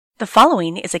The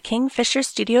following is a Kingfisher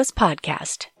Studios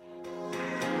podcast.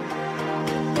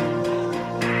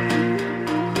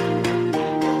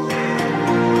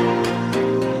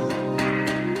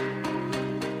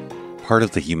 Part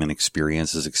of the human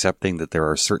experience is accepting that there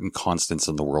are certain constants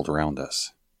in the world around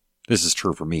us. This is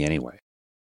true for me anyway.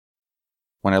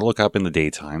 When I look up in the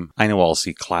daytime, I know I'll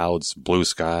see clouds, blue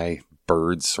sky,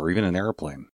 birds, or even an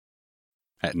airplane.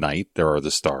 At night, there are the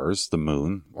stars, the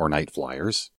moon, or night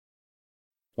flyers.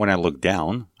 When I look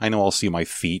down, I know I'll see my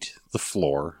feet, the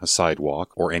floor, a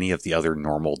sidewalk, or any of the other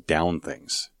normal down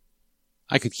things.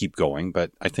 I could keep going,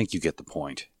 but I think you get the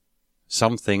point.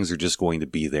 Some things are just going to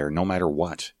be there no matter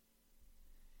what.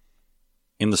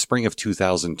 In the spring of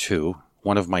 2002,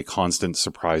 one of my constants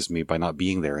surprised me by not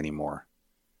being there anymore.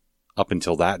 Up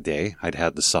until that day, I'd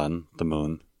had the sun, the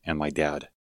moon, and my dad.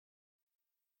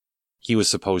 He was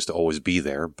supposed to always be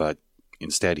there, but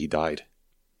instead he died.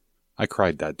 I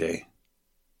cried that day.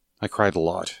 I cried a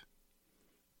lot.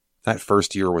 That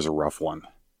first year was a rough one.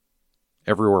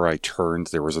 Everywhere I turned,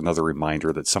 there was another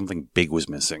reminder that something big was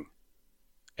missing.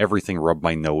 Everything rubbed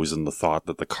my nose in the thought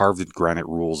that the carved granite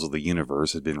rules of the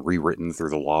universe had been rewritten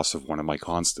through the loss of one of my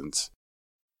constants.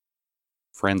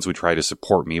 Friends would try to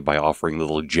support me by offering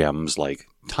little gems like,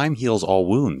 "Time heals all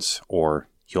wounds," or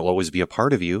 "He'll always be a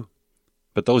part of you."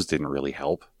 But those didn't really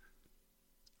help.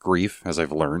 Grief, as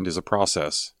I've learned, is a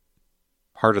process.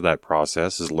 Part of that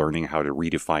process is learning how to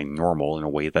redefine normal in a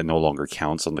way that no longer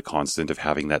counts on the constant of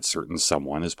having that certain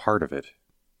someone as part of it.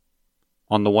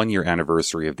 On the 1-year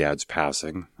anniversary of Dad's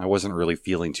passing, I wasn't really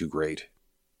feeling too great.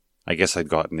 I guess I'd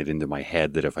gotten it into my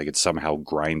head that if I could somehow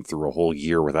grind through a whole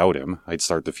year without him, I'd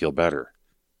start to feel better.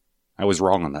 I was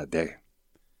wrong on that day.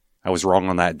 I was wrong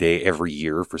on that day every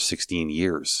year for 16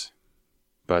 years.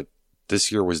 But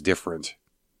this year was different.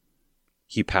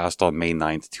 He passed on May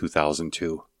 9th,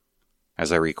 2002.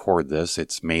 As I record this,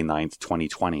 it's May 9th,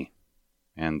 2020.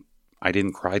 And I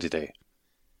didn't cry today.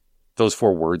 Those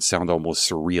 4 words sound almost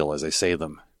surreal as I say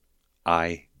them.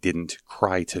 I didn't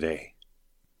cry today.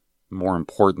 More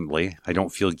importantly, I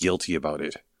don't feel guilty about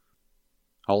it.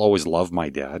 I'll always love my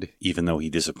dad, even though he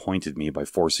disappointed me by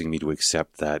forcing me to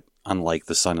accept that, unlike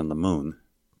the sun and the moon,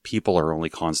 people are only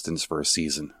constants for a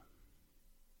season.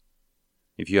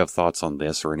 If you have thoughts on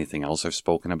this or anything else I've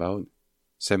spoken about,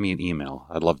 send me an email.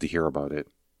 I'd love to hear about it.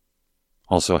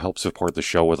 Also, help support the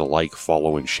show with a like,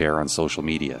 follow, and share on social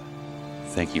media.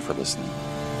 Thank you for listening.